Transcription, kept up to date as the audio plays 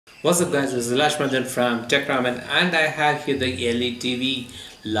What's up guys, this is Lashmanjan from TechRaman and I have here the LeTv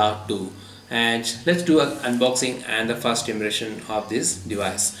LeTv and let's do an unboxing and the first impression of this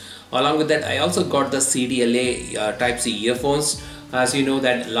device. Along with that I also got the CDLA Type-C earphones. As you know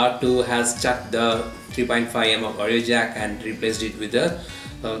that LeTv has chucked the 3.5mm audio jack and replaced it with the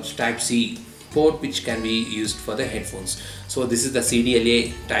Type-C port which can be used for the headphones. So this is the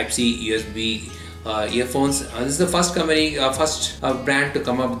CDLA Type-C USB earphones. This is the first company, brand to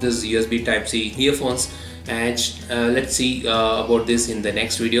come up with this USB Type-C earphones, and let's see about this in the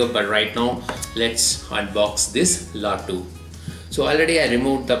next video. But right now, let's unbox this LeTv. So already I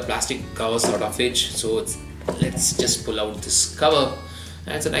removed the plastic covers out of it. So let's just pull out this cover.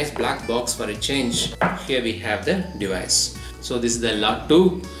 And it's a nice black box for a change. Here we have the device. So this is the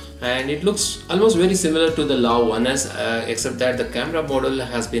LeTv. And it looks almost very similar to the LeTv 1S, except that the camera model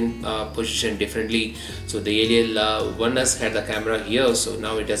has been positioned differently. So the earlier LeTv 1S had the camera here, so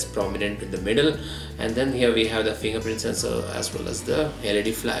now it is prominent in the middle, and then here we have the fingerprint sensor as well as the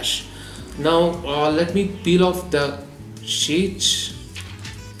LED flash. Now let me peel off the sheet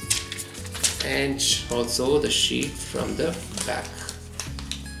and also the sheet from the back.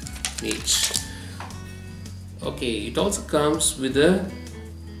 Neat. Okay, it also comes with a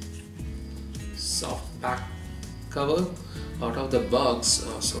soft pack cover out of the box.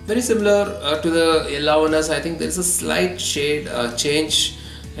 So very similar to the LeTv 1S. I think there is a slight shade change,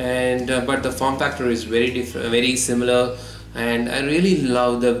 and but the form factor is very different, very similar, and I really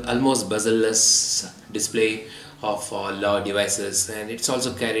love the almost bezel-less display of LeTv devices, and it's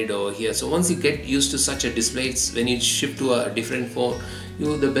also carried over here. So once you get used to such a display, when you shift to a different phone,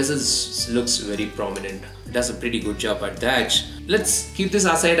 the bezel looks very prominent. It does a pretty good job at that. Let's keep this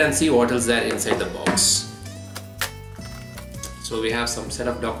aside and see what else there inside the box. So we have some set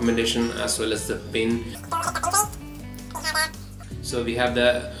of documentation as well as the pin. So we have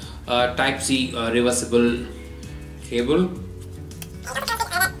the Type-C reversible cable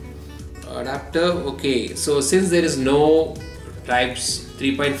adapter. Okay, so since there is no Type's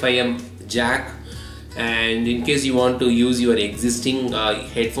 3.5mm jack, and in case you want to use your existing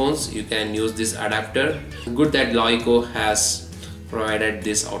headphones, you can use this adapter. Good that LeEco has provided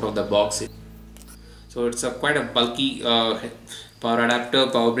this out of the box. So it's quite a bulky power adapter,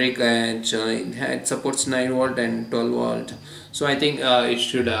 power brick, and it supports 9V and 12V. So I think it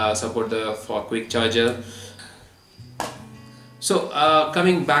should support the for quick charger. So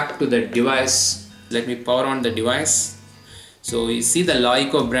coming back to the device, let me power on the device. So you see the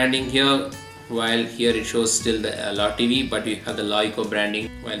LeEco branding here, while here it shows still the LeTv, but you have the LeEco branding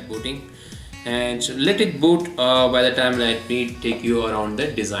while booting. And let it boot. By the time, let me take you around the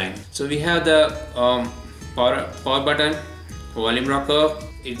design. So we have the power button, volume rocker.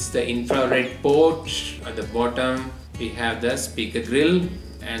 It's the infrared port. At the bottom we have the speaker grill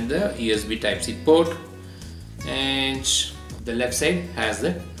and the USB Type-C port, and the left side has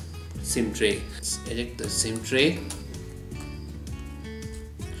the SIM tray. Let's eject the SIM tray.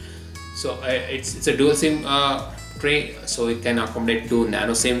 So it's a dual SIM tray, so it can accommodate 2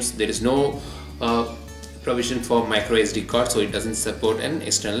 nano SIMs. There is no provision for micro SD card, so it doesn't support an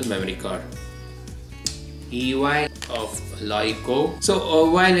external memory card. EUI of LeEco. So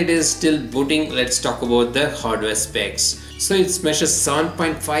while it is still booting, let's talk about the hardware specs. So it measures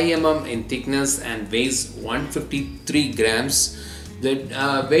 7.5mm in thickness and weighs 153 grams.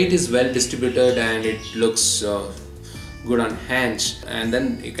 The weight is well distributed and it looks good on hand, and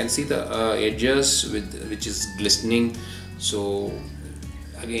then you can see the edges which is glistening. So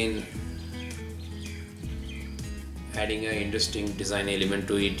again, adding an interesting design element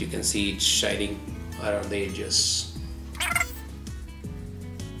to it. You can see it shining around the edges.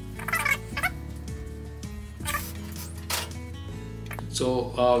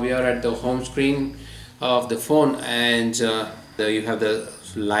 So we are at the home screen of the phone, and you have the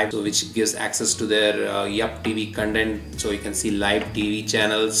live, which gives access to their TV content. So you can see live TV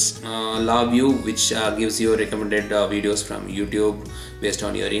channels, LeView, which gives you recommended videos from YouTube based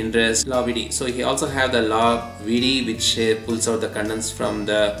on your interest, LeVD. So you also have the LeVD, which pulls out the contents from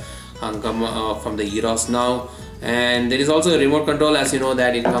the from the Eros Now. And there is also a remote control. As you know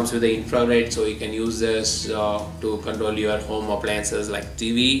that it comes with the infrared, so you can use this to control your home appliances like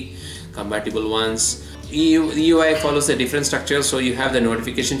TV, compatible ones. EUI follows a different structure, so you have the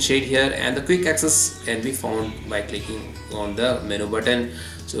notification shade here, and the quick access can be found by clicking on the menu button.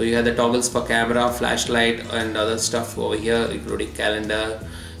 So you have the toggles for camera, flashlight, and other stuff over here, including calendar,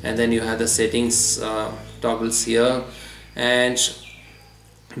 and then you have the settings toggles here, and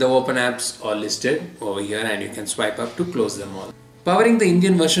the open apps are listed over here, and you can swipe up to close them all. Powering the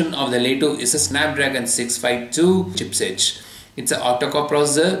Indian version of the LeTv is a Snapdragon 652 chipset. It's an octa-core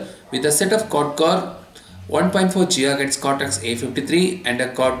processor with a set of quad-core 1.4 GHz Cortex-A53 and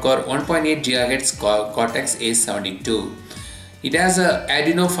a quad-core 1.8 GHz Cortex-A72. It has a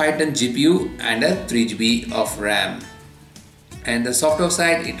Adreno 510 GPU and a 3 GB of RAM. And the software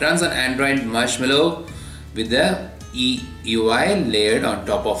side, it runs on Android Marshmallow with the EUI layered on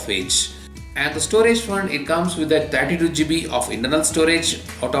top of which. And the storage front, it comes with a 32 GB of internal storage,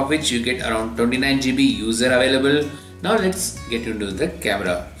 out of which you get around 29 GB user available. Now let's get into the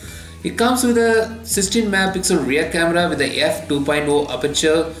camera. It comes with a 16 megapixel rear camera with a f2.0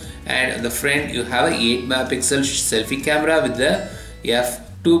 aperture, and on the front you have a 8 megapixel selfie camera with the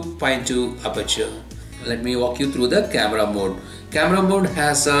f2.2 aperture. Let me walk you through the camera mode. Camera mode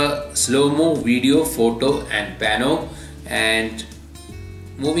has a slow-mo, video, photo and pano, and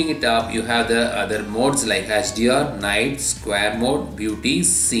moving it up you have the other modes like HDR, night, square mode, beauty,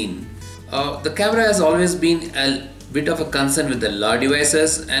 scene. The camera has always been a bit of a concern with the LA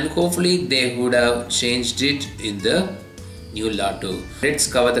devices, and hopefully they would have changed it in the new LA2.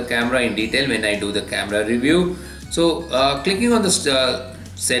 Let's cover the camera in detail when I do the camera review. So clicking on the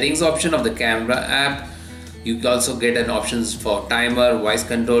settings option of the camera app, you also get an options for timer, voice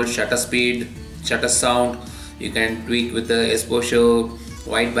control, shutter speed, shutter sound. You can tweak with the exposure,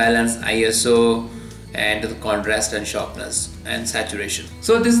 white balance, ISO, and the contrast and sharpness and saturation.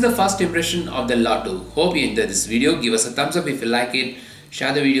 So this is the first impression of the LA2. Hope you enjoyed this video. Give us a thumbs up if you like it,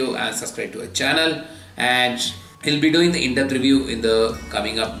 share the video and subscribe to our channel, and he'll be doing the in-depth review in the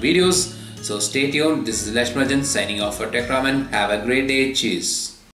coming up videos. So stay tuned. This is Lakshmanan signing off for TechRaman. Have a great day. Cheers.